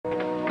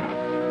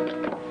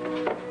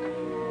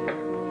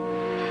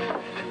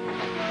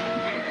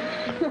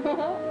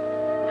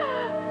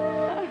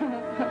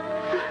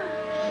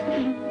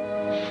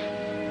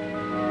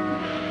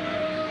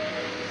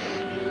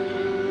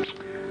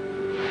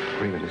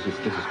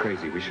this is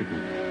crazy. We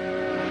shouldn't...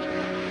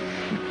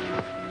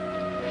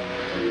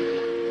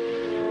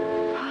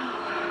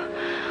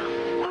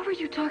 What were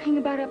you talking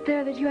about up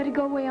there that you had to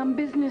go away on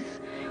business?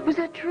 Was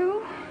that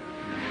true?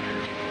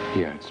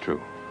 Yeah, it's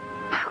true.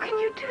 How can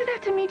you do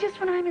that to me just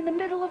when I'm in the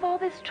middle of all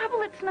this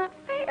trouble? It's not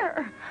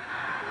fair.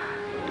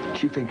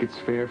 Do you think it's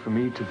fair for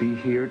me to be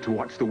here to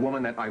watch the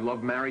woman that I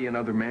love marry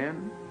another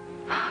man?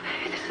 Oh,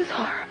 baby, this is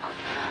horrible.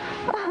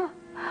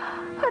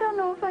 I don't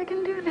know if I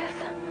can do this.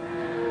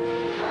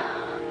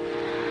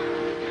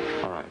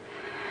 All right.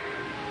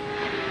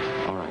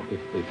 All right,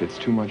 if it's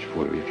too much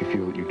for you, if you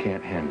feel that you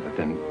can't handle it,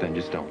 then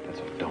just don't. That's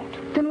all,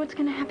 don't. Then what's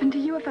going to happen to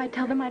you if I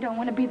tell them I don't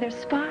want to be their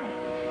spy?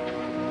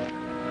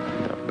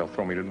 They'll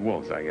throw me to the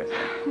wolves, I guess.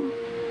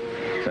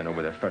 Send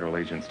over their federal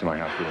agents to my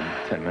house within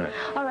 10 minutes.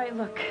 All right,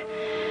 look.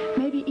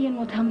 Maybe Ian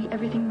will tell me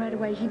everything right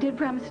away. He did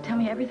promise to tell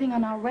me everything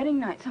on our wedding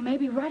night, so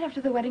maybe right after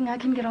the wedding I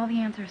can get all the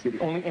answers. The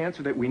only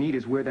answer that we need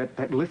is where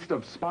that list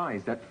of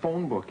spies, that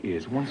phone book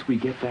is. Once we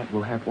get that,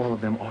 we'll have all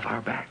of them off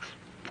our backs.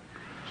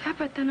 Yeah,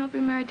 but then I'll be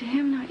married to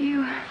him, not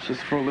you.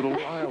 Just for a little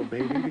while,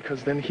 baby,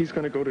 because then he's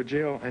going to go to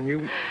jail, and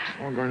you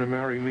are going to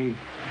marry me.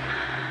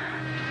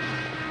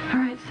 All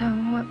right, so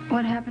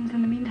what happens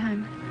in the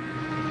meantime?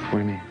 What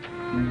do you mean?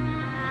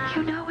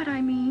 You know what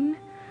I mean.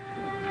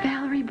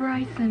 Valerie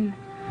Bryson.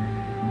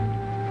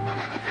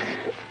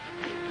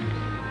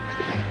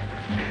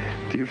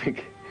 Do you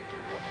think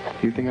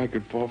I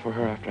could fall for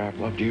her after I've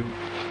loved you?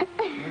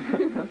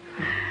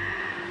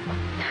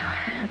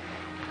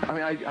 I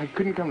mean, I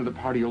couldn't come to the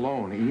party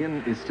alone.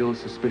 Ian is still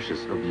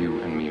suspicious of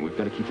you and me. We've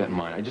got to keep that in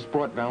mind. I just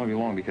brought Valerie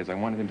along because I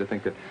wanted him to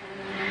think that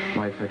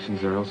my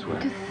affections are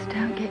elsewhere. Just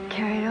don't get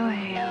carried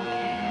away,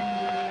 okay?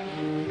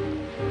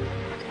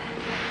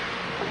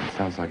 It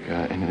sounds like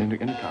an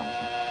intercom.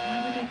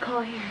 Why would they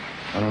call here?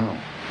 I don't know.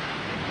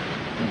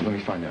 Let me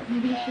find out.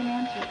 Maybe you shouldn't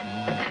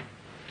answer.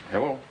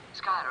 Hello?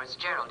 Skyler, it's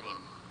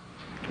Geraldine.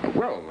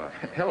 Well,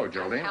 hello,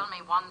 Geraldine. Tell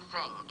me one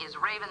thing. Is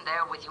Raven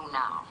there with you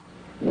now?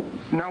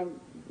 Now,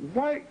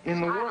 why in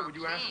the Skyler, world would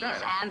you ask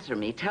that? please answer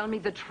me. Tell me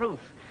the truth.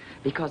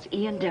 Because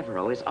Ian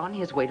Devereaux is on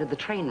his way to the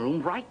train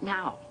room right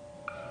now.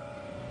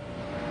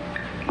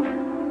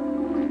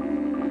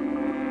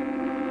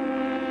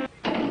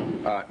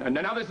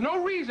 Now, there's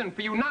no reason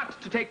for you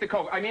not to take the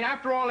coat. I mean,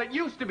 after all, it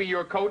used to be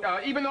your coat,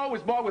 even though it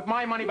was bought with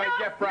my money by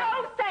Jeff Brown.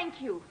 No,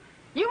 thank you.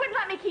 You wouldn't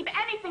let me keep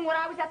anything when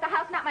I was at the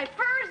house. Not my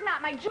furs,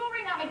 not my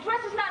jewelry, not my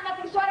dresses, not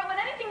nothing. So I don't want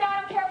anything now.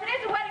 I don't care if it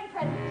is a wedding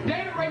present.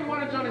 David Raven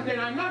wanted to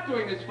understand I'm not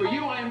doing this for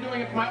you. I am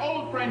doing it for my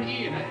old friend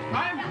Ian.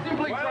 I'm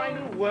simply trying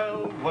to...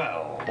 Well.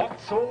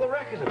 What's all the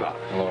racket about?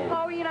 Hello.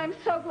 Oh, Ian, I'm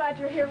so glad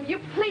you're here. Will you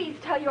please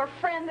tell your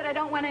friend that I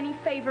don't want any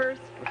favors?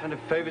 What kind of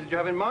favor did you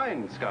have in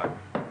mind, Sky?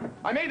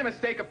 I made the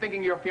mistake of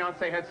thinking your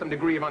fiancé had some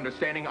degree of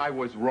understanding. I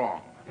was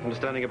wrong.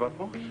 Understanding about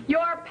what?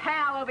 Your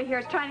pal over here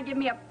is trying to give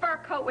me a fur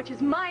coat, which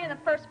is mine in the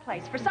first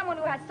place. For someone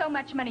who has so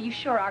much money, you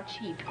sure are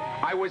cheap.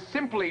 I was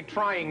simply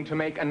trying to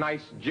make a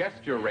nice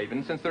gesture,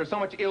 Raven, since there's so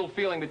much ill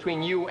feeling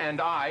between you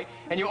and I,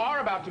 and you are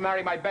about to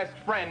marry my best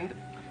friend.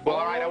 Well,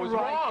 all right, I was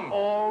wrong.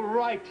 All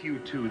right, you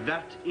two.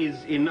 That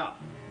is enough.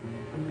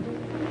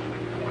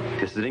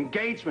 This is an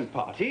engagement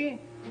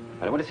party.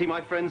 I don't want to see my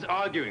friends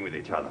arguing with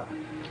each other.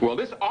 Well,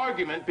 this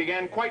argument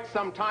began quite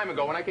some time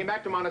ago when I came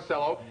back to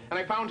Monticello, and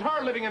I found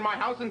her living in my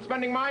house and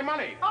spending my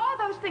money. All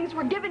those things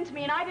were given to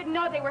me, and I didn't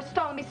know they were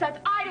stolen. Besides,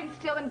 I didn't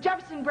steal them.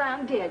 Jefferson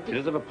Brown did. She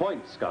does have a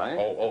point, Sky.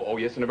 Oh,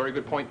 yes, and a very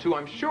good point, too.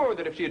 I'm sure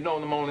that if she had known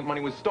the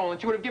money was stolen,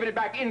 she would have given it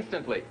back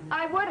instantly.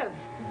 I would have.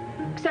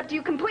 Except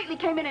you completely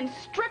came in and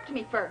stripped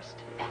me first.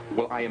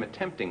 Well, I am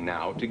attempting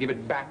now to give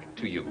it back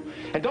to you.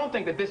 And don't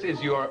think that this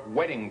is your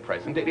wedding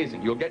present. It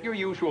isn't. You'll get your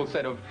usual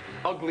set of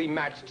ugly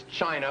matched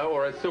china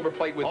or a silver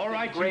plate with... All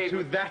right, you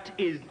two, that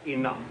is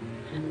enough.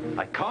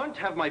 I can't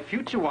have my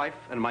future wife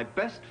and my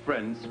best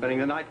friend spending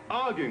the night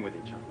arguing with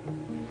each other.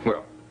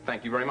 Well,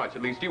 thank you very much.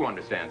 At least you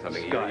understand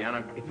something, Sky,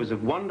 it was a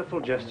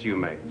wonderful gesture you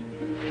made,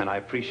 and I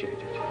appreciate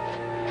it.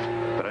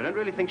 But I don't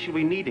really think she'll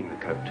be needing the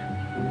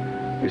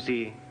coat. You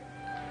see,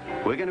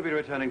 we're going to be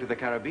returning to the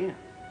Caribbean.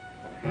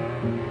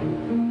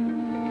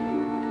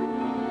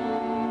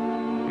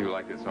 You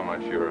liked it so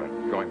much, you're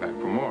going back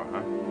for more,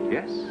 huh?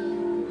 Yes.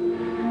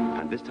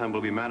 And this time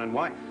we'll be man and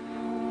wife.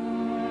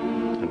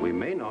 And we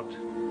may not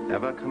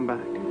ever come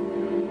back.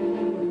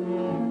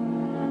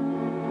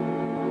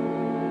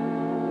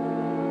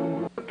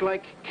 Look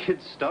like kid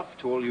stuff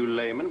to all you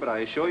laymen, but I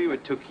assure you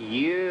it took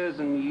years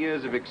and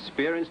years of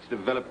experience to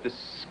develop this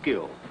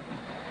skill.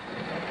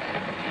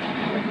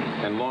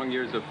 And long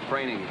years of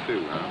training,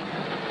 too,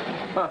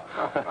 huh?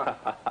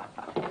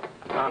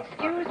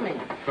 Excuse me.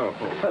 Oh,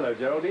 hello,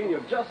 Geraldine.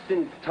 You're just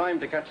in time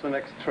to catch the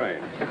next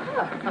train.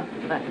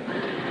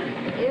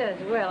 Yes,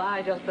 well,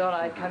 I just thought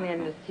I'd come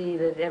in to see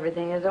that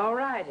everything is all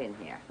right in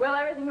here. Well,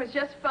 everything was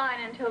just fine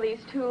until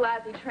these two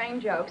lousy train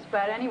jokes.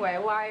 But anyway,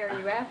 why are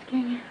you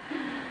asking?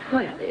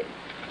 Well,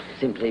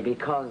 simply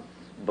because,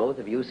 both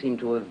of you seem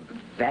to have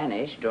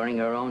vanished during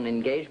your own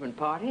engagement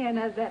party, and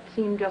that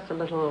seemed just a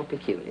little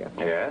peculiar.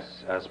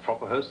 Yes, as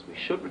proper hosts, we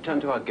should return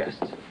to our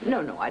guests.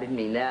 No, I didn't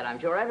mean that. I'm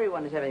sure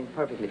everyone is having a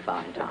perfectly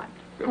fine time.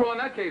 Well, in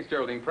that case,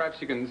 Geraldine,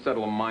 perhaps you can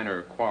settle a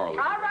minor quarrel. All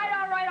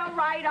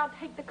right. I'll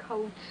take the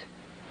coat.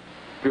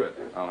 Good.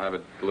 I'll have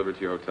it delivered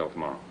to your hotel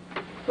tomorrow.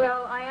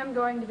 Well, I am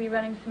going to be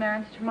running some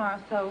errands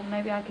tomorrow, so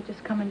maybe I could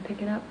just come and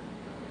pick it up.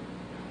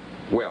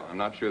 Well, I'm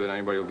not sure that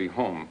anybody will be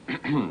home.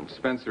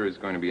 Spencer is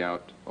going to be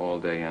out all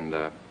day, and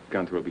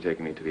Gunther will be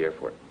taking me to the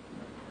airport.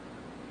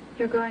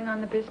 You're going on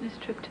the business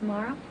trip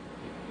tomorrow?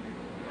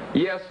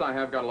 Yes, I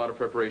have got a lot of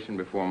preparation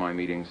before my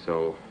meeting,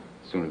 so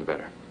sooner the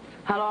better.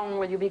 How long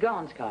will you be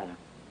gone, Skylar?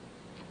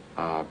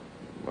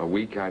 A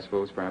week, I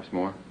suppose, perhaps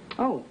more.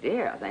 Oh,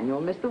 dear, then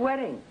you'll miss the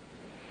wedding.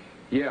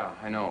 Yeah,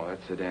 I know.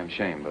 That's a damn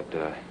shame, but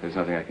there's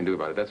nothing I can do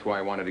about it. That's why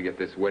I wanted to get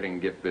this wedding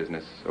gift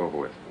business over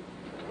with.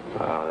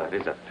 Oh, that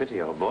is a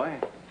pity, old boy.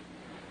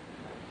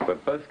 We're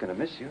both going to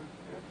miss you.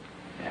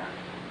 Yeah.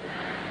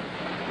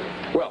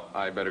 Well,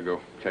 I better go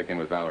check in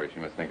with Valerie. She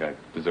must think I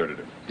deserted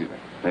her. Excuse me.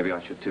 Maybe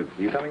I should, too.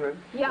 Are you coming, Ruth?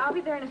 Yeah, I'll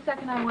be there in a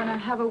second. I want to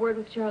have a word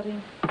with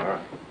Geraldine. All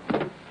right.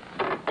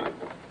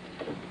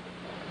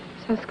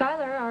 So,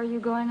 Skylar, are you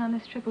going on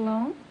this trip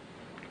alone?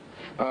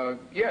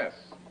 Yes.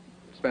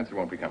 Spencer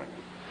won't be coming.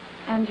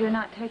 And you're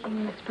not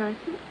taking Miss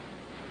Person?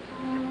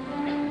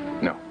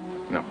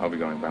 No, I'll be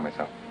going by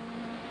myself.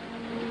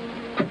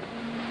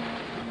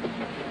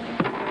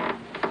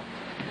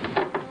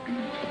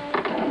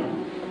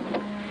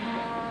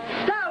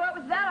 So, what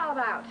was that all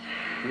about?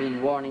 You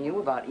mean warning you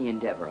about Ian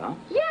Devereux?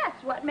 Yes,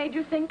 what made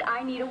you think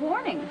I need a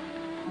warning?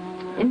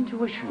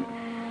 Intuition.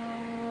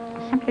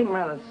 Something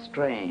rather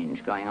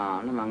strange going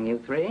on among you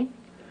three.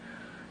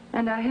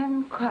 And I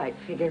haven't quite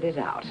figured it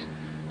out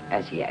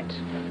as yet.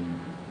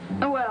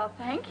 Well,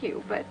 thank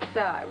you, but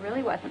it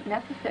really wasn't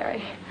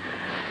necessary.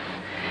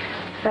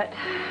 But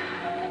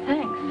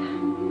thanks.